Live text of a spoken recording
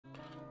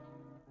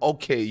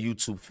Okay,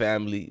 YouTube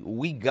family,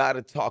 we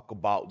gotta talk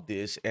about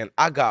this, and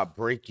I got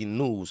breaking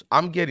news.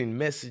 I'm getting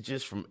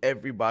messages from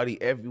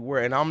everybody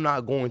everywhere, and I'm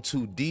not going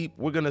too deep.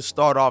 We're gonna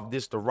start off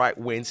this the right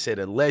way and said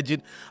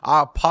alleged.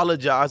 I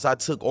apologize. I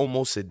took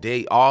almost a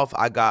day off.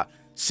 I got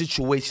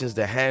situations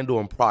to handle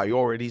and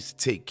priorities to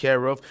take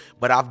care of,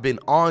 but I've been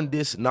on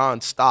this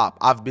nonstop.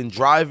 I've been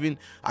driving.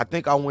 I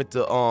think I went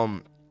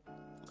to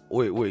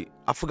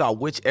I forgot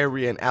which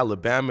area in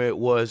Alabama it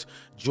was,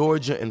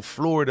 Georgia and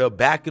Florida,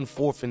 back and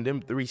forth in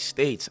them three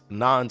states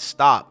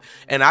nonstop.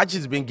 And I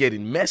just been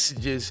getting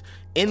messages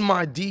in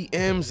my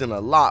DMs and a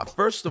lot.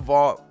 First of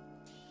all,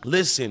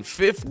 listen,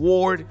 Fifth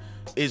Ward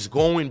is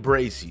going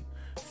brazy.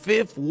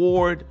 Fifth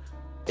Ward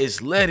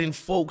is letting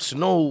folks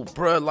know,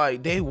 bruh,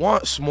 like they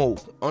want smoke,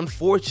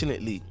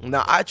 unfortunately.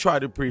 Now, I try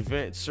to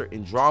prevent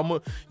certain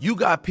drama. You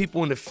got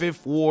people in the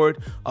Fifth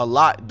Ward, a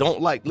lot don't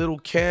like Lil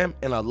Cam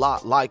and a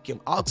lot like him.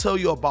 I'll tell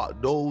you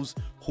about those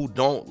who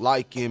don't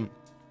like him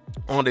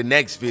on the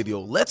next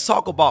video. Let's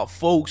talk about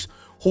folks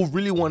who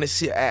really want to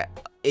see a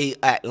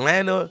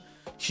Atlanta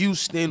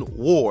Houston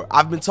war.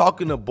 I've been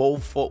talking to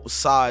both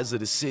sides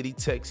of the city,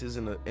 Texas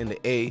and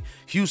the A,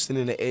 Houston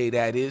and the A,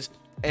 that is.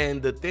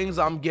 And the things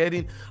I'm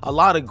getting, a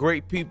lot of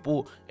great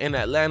people in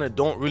Atlanta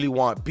don't really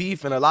want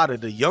beef, and a lot of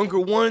the younger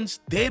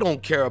ones, they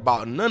don't care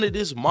about none of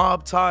this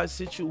mob tie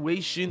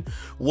situation,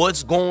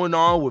 what's going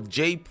on with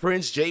J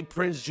Prince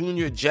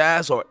Jr.,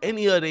 Jazz, or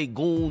any of they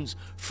goons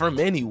from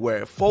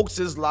anywhere. Folks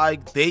is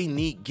like, they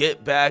need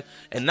get back,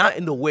 and not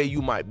in the way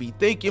you might be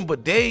thinking,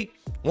 but they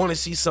want to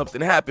see something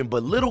happen.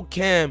 But Lil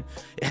Cam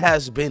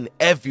has been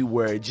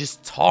everywhere,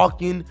 just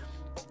talking,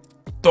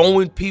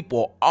 throwing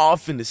people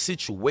off in the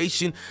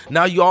situation.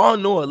 Now, you all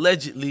know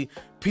allegedly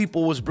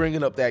people was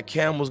bringing up that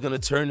Cam was going to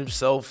turn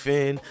himself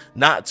in,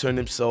 not turn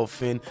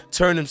himself in,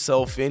 turn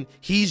himself in.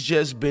 He's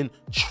just been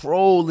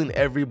trolling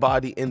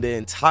everybody in the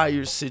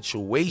entire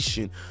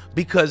situation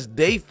because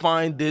they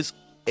find this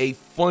a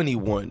funny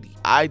one.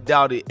 I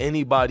doubted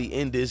anybody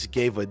in this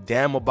gave a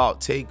damn about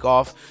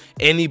Takeoff.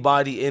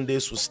 Anybody in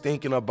this was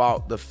thinking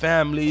about the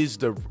families,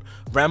 the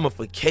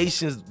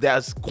ramifications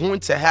that's going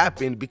to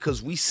happen,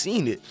 because we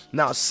seen it.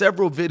 Now,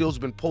 several videos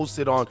been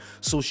posted on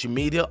social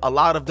media. A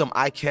lot of them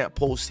I can't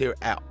post here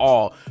at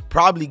all.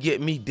 Probably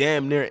get me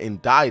damn near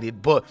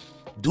indicted, but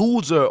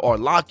dudes are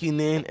locking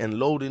in and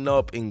loading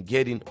up and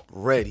getting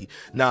ready.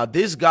 Now,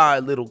 this guy,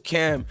 Lil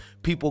Cam,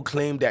 people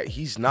claim that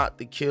he's not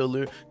the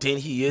killer, then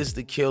he is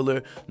the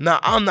killer.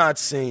 Now, I'm not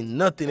saying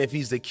nothing if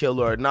he's the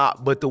killer or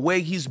not, but the way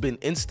he's been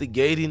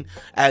instigating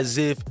as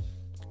if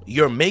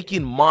you're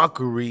making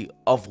mockery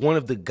of one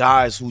of the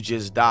guys who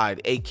just died,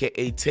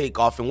 aka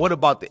Takeoff, and what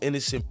about the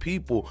innocent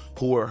people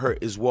who were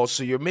hurt as well?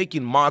 So you're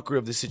making mockery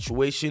of the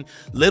situation.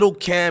 Lil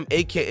Cam,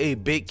 aka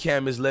Big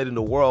Cam, is letting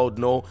the world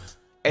know,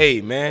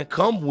 hey man,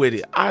 come with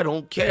it, I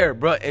don't care,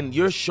 bro. And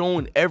you're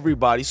showing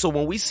everybody. So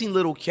when we seen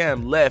Lil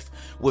Cam left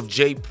with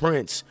J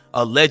Prince,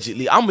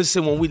 allegedly, I'm gonna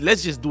say,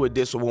 let's just do it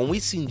this way. When we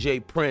seen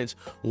J Prince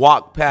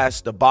walk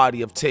past the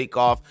body of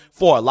Takeoff,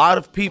 for a lot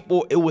of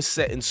people it was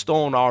set in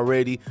stone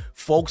already.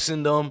 Folks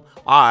in them,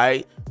 all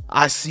right,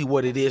 I see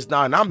what it is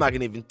now, and I'm not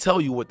gonna even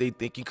tell you what they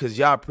thinking because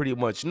y'all pretty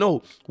much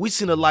know. We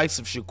seen the likes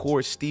of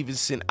Shakur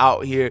Stevenson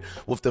out here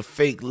with the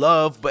fake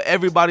love, but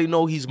everybody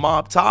know he's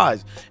mob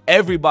ties.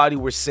 Everybody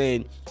were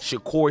saying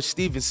Shakur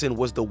Stevenson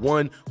was the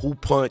one who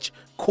punched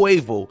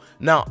Quavo.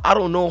 Now, I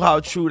don't know how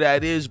true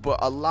that is, but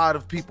a lot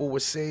of people were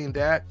saying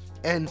that,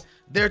 and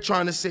they're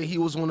trying to say he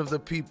was one of the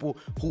people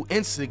who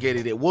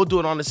instigated it. We'll do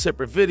it on a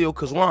separate video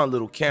because we're on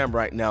Lil Cam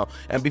right now.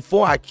 And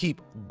before I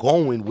keep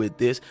going with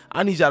this,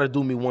 I need y'all to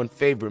do me one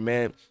favor,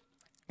 man.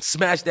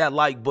 Smash that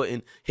like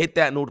button, hit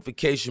that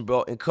notification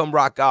bell, and come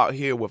rock out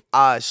here with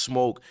I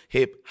Smoke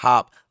Hip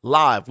Hop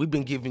Live. We've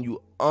been giving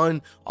you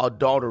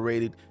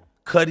unadulterated,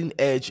 cutting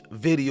edge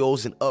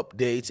videos and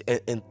updates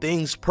and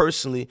things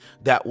personally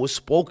that was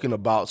spoken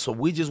about. So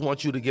we just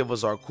want you to give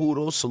us our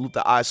kudos. Salute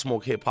the I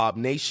Smoke Hip Hop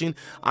Nation.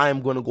 I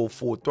am going to go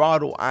full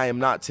throttle. I am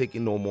not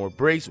taking no more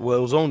breaks. Well,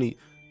 it was only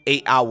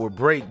 8-hour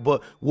break,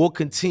 but we'll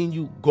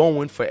continue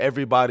going for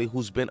everybody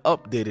who's been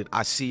updated.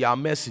 I see y'all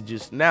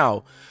messages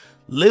now.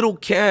 Lil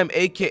Cam,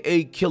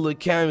 aka Killer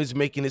Cam, is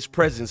making his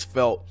presence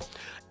felt.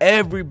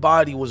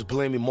 Everybody was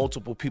blaming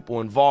multiple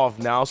people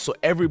involved now, so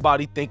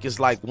everybody think it's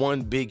like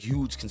one big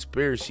huge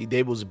conspiracy.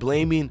 They was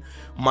blaming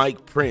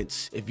Mike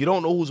Prince. If you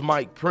don't know who's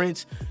Mike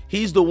Prince,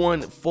 he's the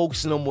one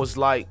folks in them was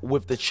like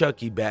with the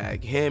Chucky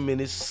bag. Him and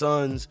his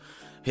sons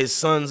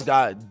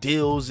got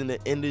deals in the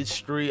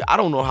industry. I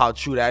don't know how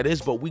true that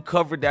is, but we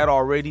covered that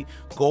already.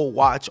 Go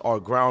watch our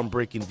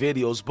groundbreaking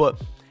videos.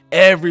 But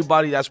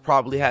everybody that's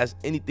probably has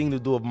anything to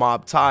do with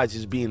mob ties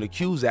is being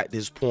accused at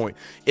this point.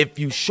 If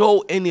you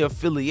show any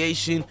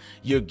affiliation,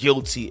 you're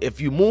guilty. If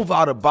you move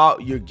out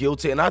about, you're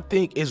guilty. And I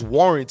think it's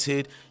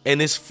warranted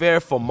and it's fair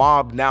for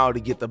mob now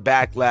to get the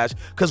backlash,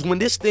 because when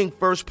this thing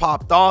first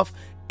popped off,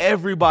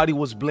 everybody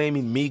was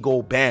blaming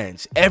Migos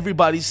bands.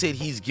 Everybody said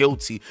he's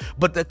guilty,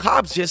 but the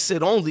cops just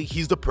said only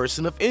he's the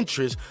person of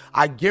interest.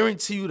 I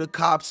guarantee you the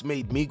cops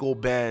made Migos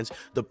bands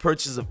the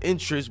purchase of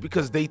interest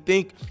because they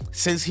think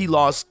since he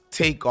lost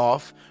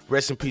Takeoff,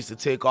 rest in peace to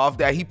Takeoff,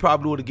 that he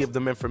probably would have given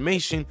them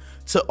information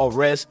to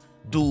arrest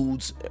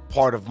dudes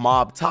part of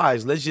mob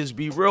ties. Let's just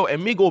be real.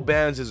 And Migos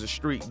Bands is a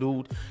street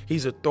dude.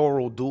 He's a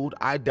thorough dude.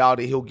 I doubt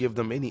it he'll give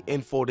them any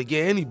info to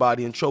get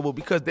anybody in trouble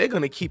because they're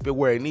gonna keep it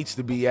where it needs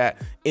to be at,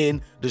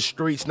 in the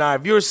streets. Now,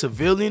 if you're a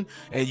civilian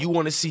and you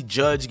want to see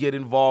judge get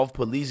involved,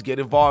 police get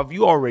involved,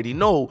 you already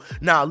know.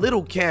 Now,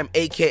 Lil Cam,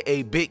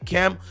 aka Big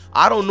Cam,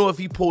 I don't know if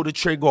he pulled the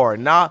trigger or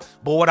not,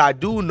 but what I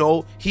do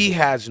know, he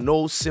has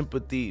no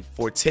sympathy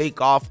for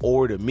Takeoff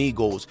or the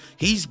Migos.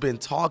 He's been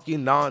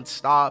talking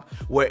non-stop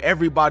where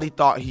everybody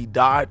thought he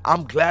died.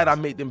 I'm glad I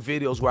made them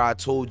videos where I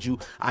told you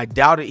I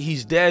doubted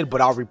he's dead, but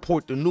I'll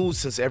report the news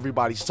since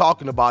everybody's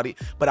talking about it.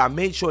 But I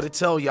made sure to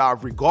tell y'all,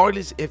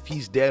 regardless if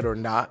he's dead or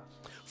not,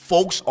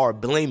 folks are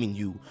blaming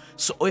you.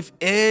 So if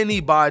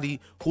anybody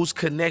who's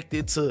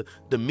connected to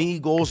the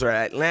Migos or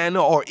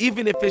Atlanta, or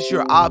even if it's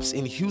your ops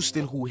in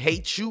Houston who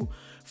hate you,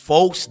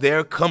 folks,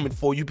 they're coming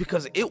for you,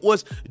 because it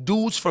was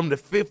dudes from the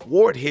 5th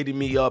Ward hitting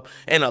me up,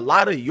 and a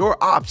lot of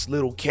your ops,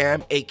 Lil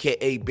Cam,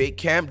 aka Big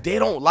Cam, they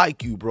don't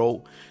like you,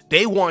 bro.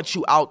 They want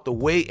you out the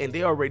way, and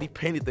they already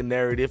painted the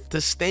narrative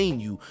to stain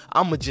you.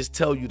 I'ma just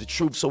tell you the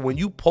truth. So when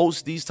you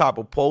post these type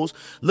of posts,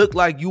 look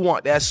like you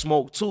want that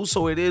smoke too,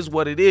 so it is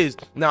what it is.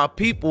 Now,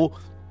 people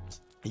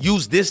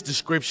use this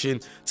description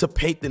to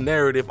paint the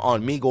narrative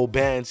on Migos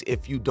bands.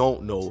 If you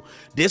don't know,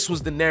 this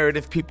was the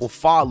narrative people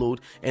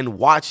followed and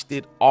watched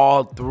it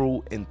all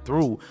through and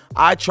through.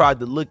 I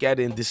tried to look at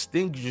it and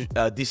distinguish,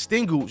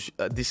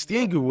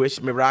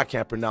 remember, I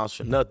can't pronounce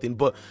for nothing,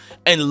 but,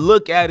 and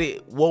look at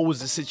it. What was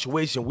the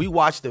situation? We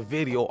watched the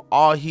video.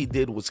 All he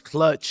did was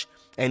clutch,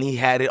 and he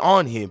had it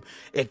on him.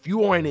 If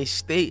you are in a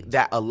state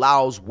that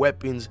allows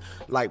weapons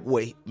like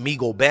what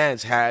Migos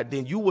bands had,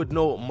 then you would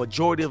know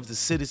majority of the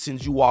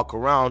citizens you walk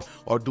around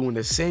are doing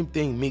the same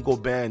thing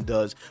Migos band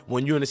does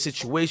when you're in a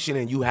situation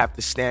and you have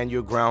to stand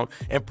your ground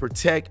and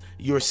protect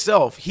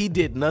yourself. He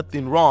did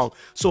nothing wrong.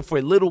 So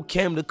for Lil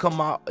Cam to come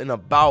out and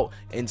about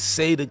and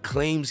say the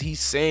claims he's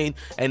saying,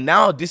 and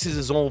now this is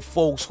his own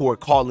folks who are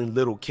calling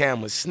Lil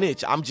Cam a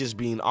snitch. I'm just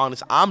being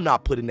honest. I'm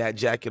not putting that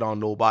jacket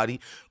on nobody,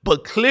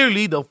 but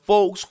clearly the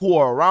folks who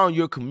are around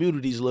your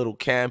communities, Lil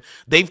Cam,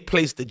 they've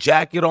placed the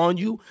jacket on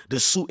you, the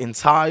suit and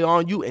tie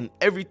on you, and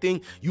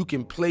everything you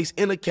can place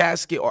in a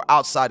casket or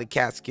outside a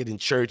casket in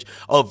church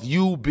of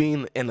you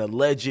being an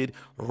alleged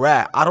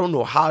rat. I don't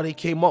know how they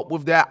came up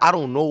with that. I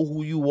don't know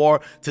who you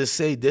are to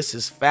say this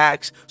is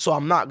facts, so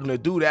I'm not gonna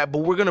do that. But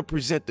we're gonna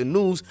present the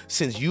news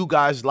since you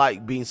guys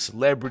like being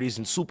celebrities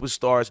and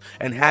superstars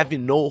and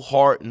having no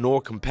heart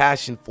nor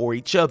compassion for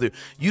each other.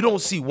 You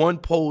don't see one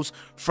post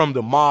from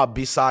the mob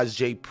besides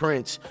Jay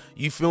Prince,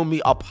 you feel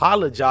me,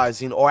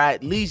 apologizing, or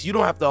at least you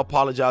don't have to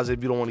apologize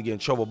if you don't want to get in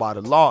trouble by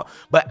the law,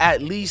 but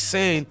at least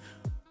saying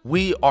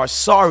we are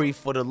sorry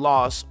for the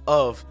loss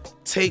of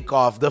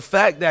Takeoff. The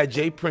fact that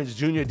Jay Prince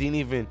Jr. didn't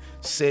even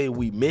say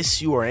we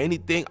miss you or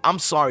anything, I'm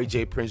sorry,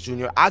 Jay Prince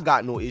Jr. I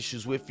got no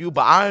issues with you,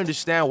 but I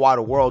understand why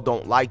the world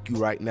don't like you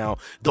right now,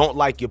 don't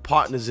like your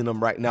partners in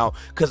them right now,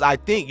 because I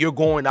think you're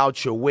going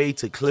out your way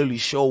to clearly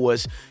show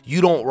us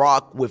you don't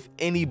rock with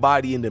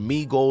anybody in the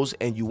Migos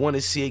and you want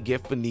to see it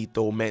get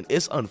finito, man.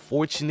 It's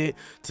unfortunate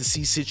to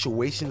see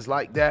situations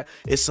like that.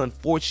 It's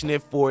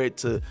unfortunate for it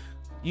to,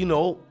 you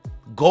know,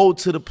 go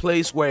to the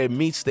place where it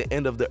meets the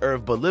end of the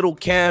earth. But Lil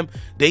Cam,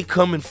 they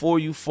coming for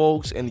you,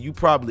 folks, and you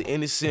probably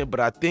innocent, but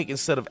I think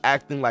instead of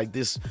acting like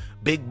this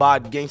big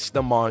bad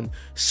gangsta man,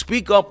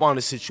 speak up on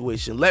the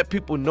situation. Let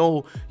people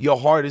know your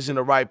heart is in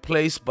the right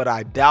place, but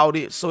I doubt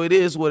it. So it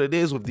is what it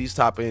is with these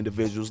type of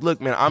individuals. Look,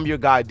 man, I'm your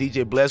guy,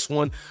 DJ Bless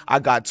One. I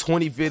got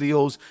 20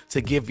 videos to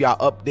give y'all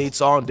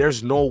updates on.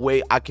 There's no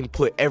way I can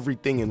put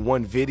everything in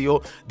one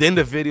video. Then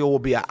the video will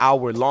be an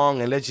hour long,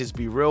 and let's just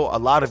be real, a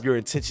lot of your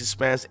attention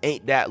spans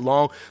ain't that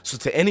long. So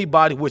to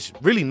anybody, which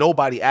really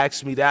nobody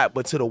asked me that,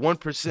 but to the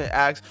 1%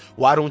 asks,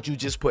 why don't you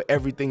just put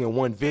everything in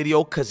one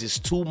video? Because it's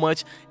too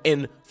much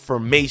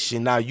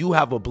information. Now, you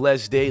have a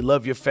blessed day.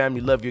 Love your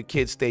family, love your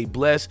kids, stay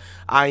blessed.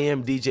 I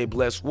am DJ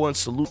Bless One.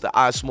 Salute the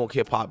I Smoke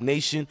Hip Hop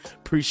Nation.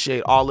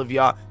 Appreciate all of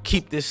y'all.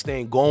 Keep this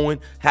thing going.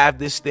 Have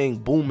this thing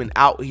booming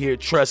out here.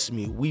 Trust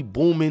me, we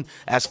booming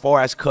as far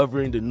as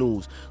covering the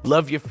news.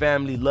 Love your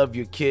family, love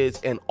your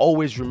kids, and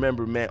always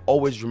remember, man,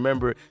 always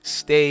remember,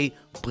 stay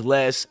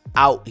blessed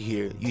out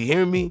here. You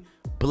hear me?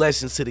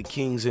 Blessings to the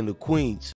kings and the queens.